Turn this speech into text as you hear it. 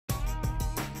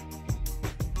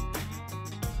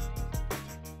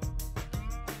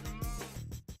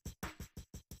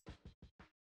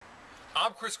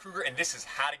I'm Chris Kruger, and this is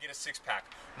How to Get a Six-Pack,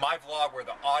 my vlog where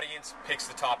the audience picks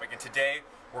the topic. And today,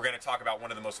 we're going to talk about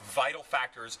one of the most vital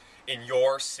factors in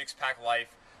your six-pack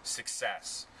life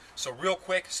success. So real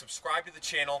quick, subscribe to the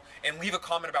channel and leave a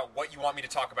comment about what you want me to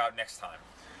talk about next time.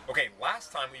 Okay,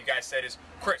 last time what you guys said is,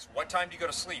 Chris, what time do you go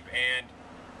to sleep? And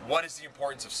what is the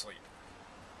importance of sleep?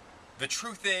 The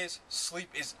truth is, sleep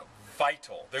is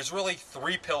vital. There's really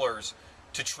three pillars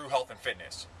to true health and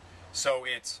fitness. So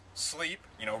it's sleep,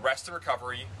 rest and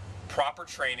recovery, proper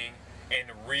training,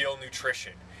 and real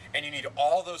nutrition. And you need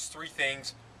all those three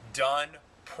things done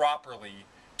properly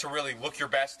to really look your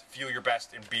best, feel your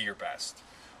best, and be your best.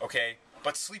 Okay?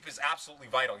 But sleep is absolutely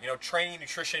vital. Training and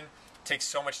nutrition takes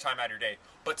so much time out of your day,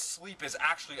 but sleep is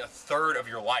actually a third of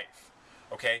your life.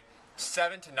 Okay?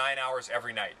 7 to 9 hours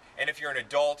every night. And if you're an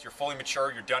adult, you're fully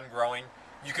mature, you're done growing,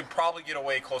 you can probably get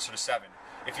away closer to 7.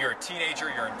 If you're a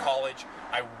teenager, you're in college,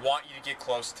 I want you to get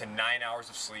close to 9 hours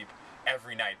of sleep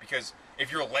every night, because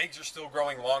if your legs are still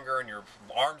growing longer and your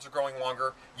arms are growing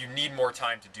longer, you need more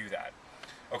time to do that.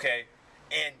 Okay?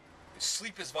 And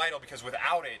sleep is vital because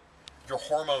without it, your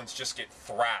hormones just get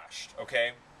thrashed.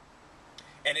 Okay?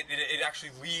 And it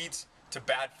actually leads to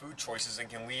bad food choices and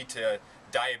can lead to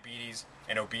diabetes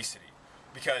and obesity,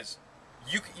 because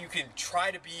you can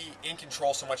try to be in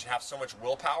control so much and have so much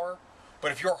willpower,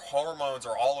 but if your hormones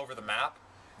are all over the map,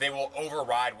 they will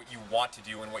override what you want to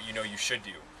do and what you know you should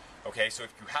do. Okay, so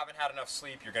if you haven't had enough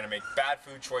sleep, you're going to make bad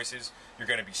food choices, you're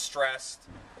going to be stressed.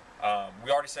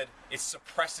 We already said it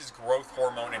suppresses growth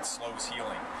hormone and slows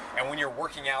healing. And when you're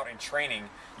working out and training,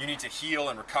 you need to heal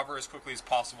and recover as quickly as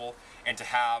possible and to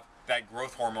have that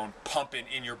growth hormone pumping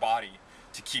in your body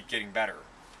to keep getting better.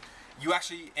 You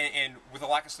actually, and with a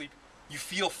lack of sleep, you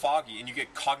feel foggy and you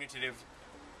get cognitive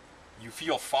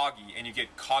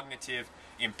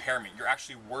impairment. You're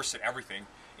actually worse at everything,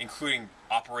 including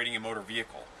operating a motor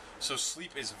vehicle. So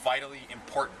sleep is vitally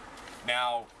important.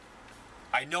 Now,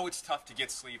 I know it's tough to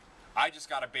get sleep. I just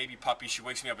got a baby puppy. She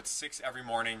wakes me up at 6 every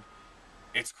morning.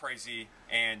 It's crazy,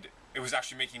 and it was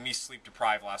actually making me sleep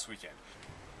deprived last weekend.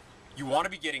 You want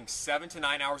to be getting 7 to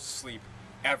 9 hours of sleep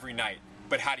every night.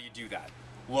 But how do you do that?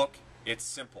 Look, it's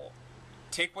simple.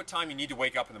 Take what time you need to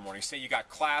wake up in the morning. Say you got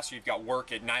class or you've got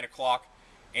work at 9 o'clock,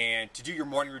 and to do your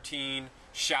morning routine,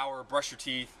 shower, brush your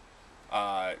teeth,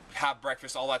 have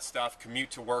breakfast, all that stuff,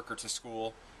 commute to work or to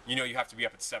school, you have to be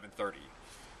up at 7:30.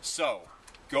 So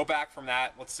go back from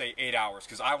that, let's say 8 hours,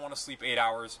 because I want to sleep 8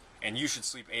 hours, and you should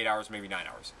sleep 8 hours, maybe 9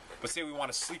 hours. But say we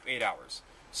want to sleep 8 hours.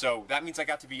 So that means I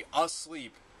got to be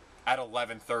asleep at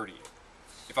 11:30.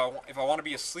 If I want to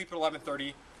be asleep at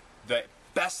 11:30, the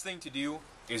best thing to do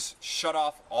is shut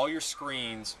off all your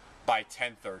screens by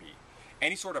 10:30.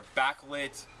 Any sort of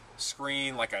backlit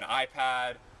screen like an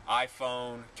iPad,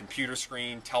 iPhone, computer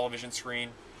screen, television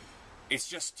screen, it's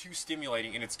just too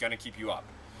stimulating and it's going to keep you up.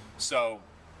 So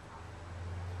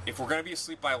if we're going to be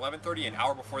asleep by 11:30, an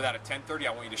hour before that at 10:30,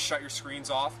 I want you to shut your screens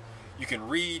off. You can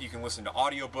read, you can listen to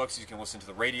audiobooks, you can listen to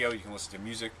the radio, you can listen to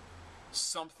music,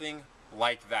 something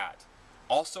like that.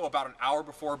 Also, about an hour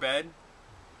before bed,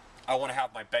 I want to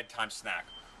have my bedtime snack,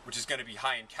 which is going to be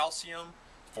high in calcium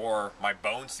for my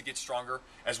bones to get stronger,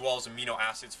 as well as amino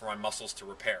acids for my muscles to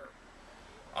repair.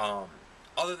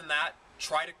 Other than that,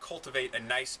 try to cultivate a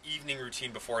nice evening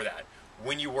routine before that.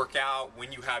 When you work out,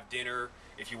 when you have dinner,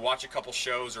 if you watch a couple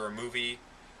shows or a movie,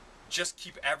 just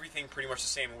keep everything pretty much the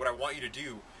same. And what I want you to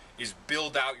do is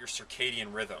build out your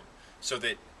circadian rhythm so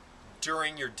that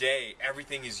during your day,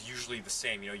 everything is usually the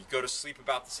same. You go to sleep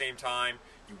about the same time,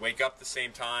 you wake up the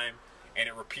same time, and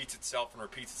it repeats itself and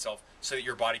repeats itself so that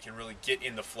your body can really get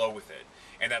in the flow with it.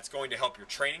 And that's going to help your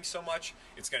training so much,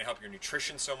 it's going to help your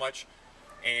nutrition so much,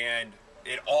 and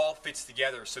it all fits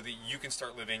together so that you can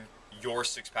start living your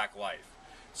six-pack life.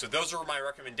 So those are my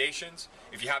recommendations.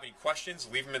 If you have any questions,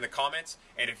 leave them in the comments,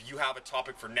 and if you have a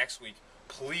topic for next week,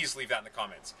 please leave that in the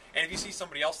comments. And if you see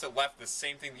somebody else that left the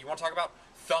same thing that you want to talk about,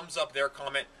 thumbs up their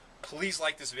comment. Please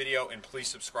like this video and please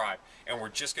subscribe. And we're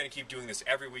just going to keep doing this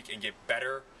every week and get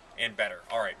better and better.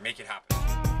 All right, make it happen.